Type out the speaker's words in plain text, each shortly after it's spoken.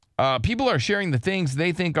People are sharing the things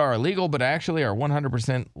they think are illegal, but actually are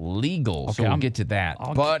 100% legal. Okay, so we'll get to that.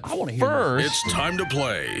 But first, it's time to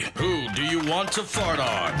play. Who do you want to fart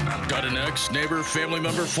on? Got an ex, neighbor, family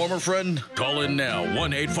member, former friend? Call in now.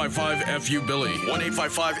 1-855-FU-BILLY.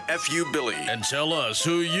 1-855-FU-BILLY. And tell us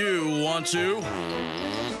who you want to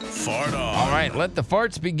fart on. All right, let the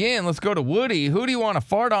farts begin. Let's go to Woody. Who do you want to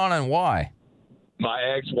fart on and why? My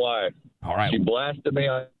ex-wife. All right. She blasted me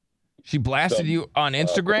on. She blasted you on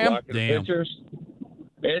Instagram? Damn. Pictures,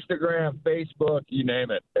 Instagram, Facebook, you name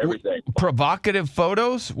it, everything. Provocative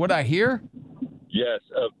photos? What'd I hear? Yes,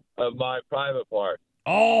 of my private part.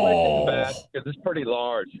 Oh. Because it's pretty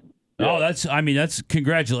large. Oh, that's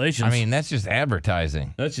congratulations. I mean, that's just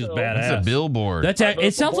advertising. That's just badass. That's a billboard.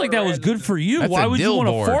 It sounds like that was good for you. That's Why a would you want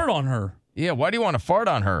to dillboard. fart on her? Yeah, why do you want to fart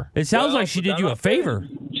on her? It sounds like she did you a favor.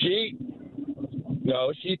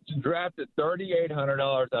 She drafted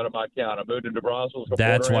 $3,800 out of my account. I moved into Brussels.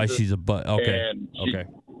 That's why she's a butt. Okay. And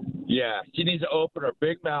Yeah, she needs to open her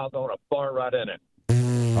big mouth. I want to fart right in it.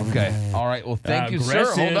 Okay. All right. Well, thank you, sir.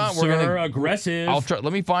 Hold on. We're gonna aggressive. I'll try.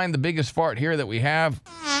 Let me find the biggest fart here that we have.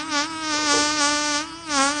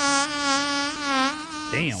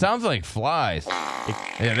 Damn. Sounds like flies.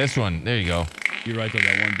 Yeah, this one. There you go. You're right, though.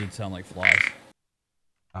 That one did sound like flies.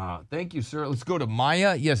 Thank you, sir. Let's go to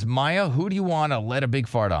Maya. Yes, Maya, who do you want to let a big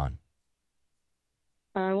fart on?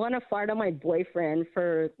 I want to fart on my boyfriend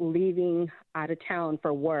for leaving out of town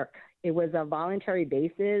for work. It was a voluntary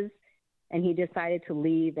basis, and he decided to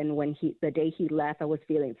leave. And the day he left, I was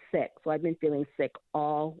feeling sick. So I've been feeling sick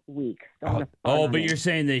all week. So but you're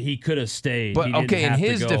saying that he could have stayed. But He didn't okay, in have to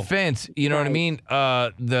his go. defense, you know what I mean?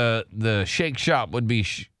 The shake shop would be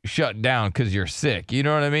shut down because you're sick. You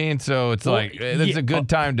know what I mean? So it's that's a good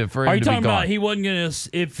time for him Are you to be talking gone. about he wasn't gonna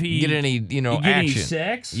if he get any get action? any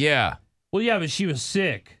sex? Yeah. Well, yeah, but she was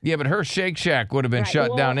sick. Yeah, but her Shake Shack would have been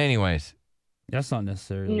shut down anyways. That's not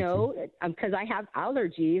necessarily No, because I have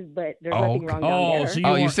allergies, but there's nothing wrong down there. So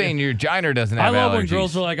you're saying your vagina doesn't have allergies? I love when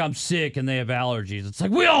girls are like, I'm sick, and they have allergies. It's like,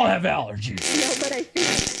 we all have allergies. No, but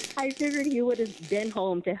I figured he would have been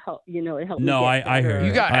home to help, help me. No, get I hear better.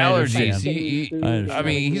 You got I allergies. understand. I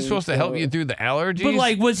mean, he's supposed to help you through the allergies. But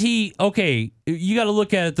like, was he okay? You got to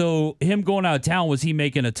look at it though. Him going out of town, was he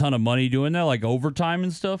making a ton of money doing that, like overtime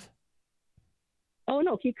and stuff? Oh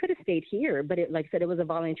no, he could have stayed here, but like I said, it was a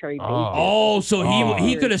voluntary basis. Oh, so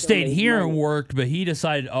he could have stayed here and worked, but he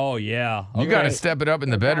decided, You got to step it up in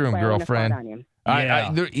the bedroom, girlfriend.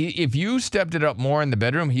 If you stepped it up more in the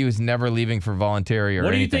bedroom, he was never leaving for voluntary or anything.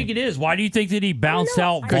 What do you think it is? Why do you think that he bounced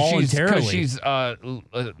out voluntarily? Because she's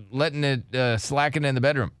letting it slacking in the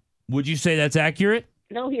bedroom. Would you say that's accurate?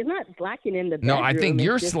 No, he's not slacking in the bedroom. No, I think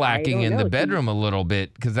you're slacking in the bedroom a little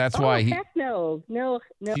bit because that's why he. Heck no.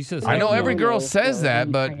 She says, I know every girl says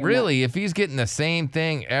that, but really, if he's getting the same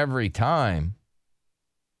thing every time.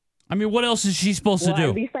 I mean, what else is she supposed to do?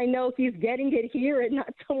 At least I know he's getting it here and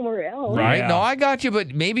not somewhere else. Right? Yeah. No, I got you,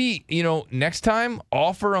 but maybe, next time,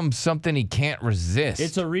 offer him something he can't resist.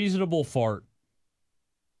 It's a reasonable fart.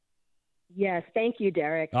 Yes, thank you,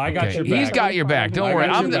 Derek. I got your back. He's got your back. Don't I worry.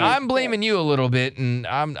 got your back. I'm blaming you a little bit, and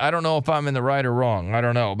I don't know if I'm in the right or wrong. I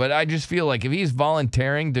don't know, but I just feel like if he's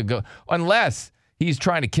volunteering to go, unless he's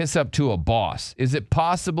trying to kiss up to a boss, is it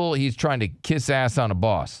possible he's trying to kiss ass on a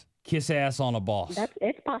boss? Kiss ass on a boss.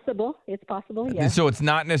 It's possible. It's possible. Yes. So it's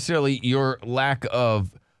not necessarily your lack of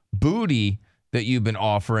booty that you've been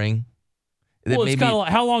offering. Well, it's kind of like,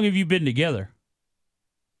 how long have you been together?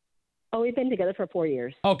 Oh, we've been together for 4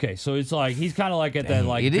 years. Okay, so it's like he's kind of like at that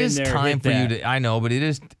like. It is been there, time hit for you that. to. I know, but it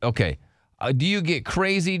is okay. Do you get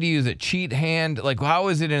crazy? Do you use a cheat hand? Like, how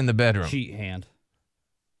is it in the bedroom? Cheat hand.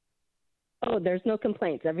 Oh, there's no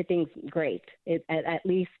complaints. Everything's great. At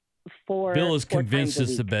least four. Bill is convinced times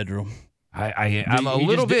a it's the week. bedroom. I'm a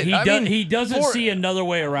little bit. He doesn't see another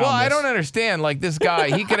way around. Well, I this. don't understand. Like this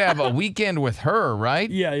guy, he could have a weekend with her, right?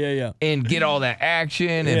 Yeah. And get all that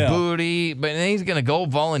action and booty, but then he's gonna go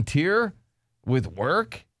volunteer with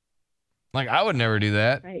work. Like I would never do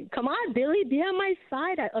that. Right. Come on, Billy, be on my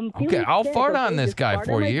side. I'm feeling Okay, I'll sick, fart okay? on this Just guy fart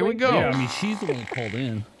for on you. my Here we go. boyfriend. Yeah, I mean she's the one who called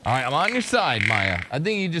in. All right, I'm on your side, Maya. I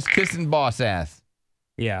think you're just kissing boss ass.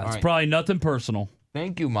 Yeah, All it's right. probably nothing personal.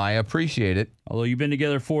 Thank you, Maya. Appreciate it. Although you've been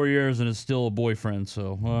together 4 years and it's still a boyfriend,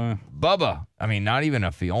 so. Bubba. I mean, not even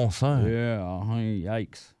a fiance. Yeah,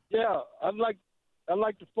 yikes. Yeah, I'd like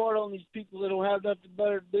to fart on these people that don't have nothing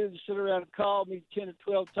better to do than sit around and call me 10 or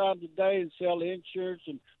 12 times a day and sell the insurance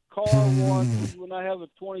and car warranties when I have a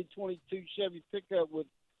 2022 Chevy pickup with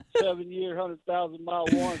 7-year, 100,000-mile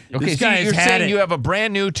warranty. Okay, so you're saying you have a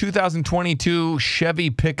brand new 2022 Chevy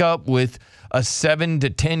pickup with a 7 to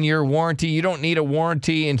 10 year warranty. You don't need a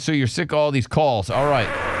warranty, and so you're sick of all these calls. All right.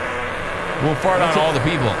 We'll fart on all the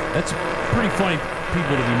people. That's pretty funny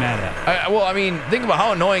people to be mad at. Well, I mean, think about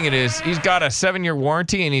how annoying it is. He's got a 7-year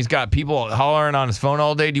warranty, and he's got people hollering on his phone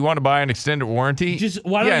all day. Do you want to buy an extended warranty?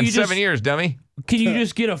 Why don't in you 7 years, dummy. Can you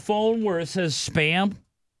just get a phone where it says spam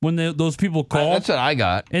when those people call? That's what I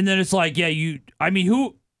got. And then it's like, I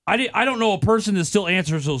don't know a person that still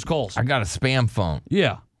answers those calls. I got a spam phone.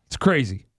 Yeah, it's crazy.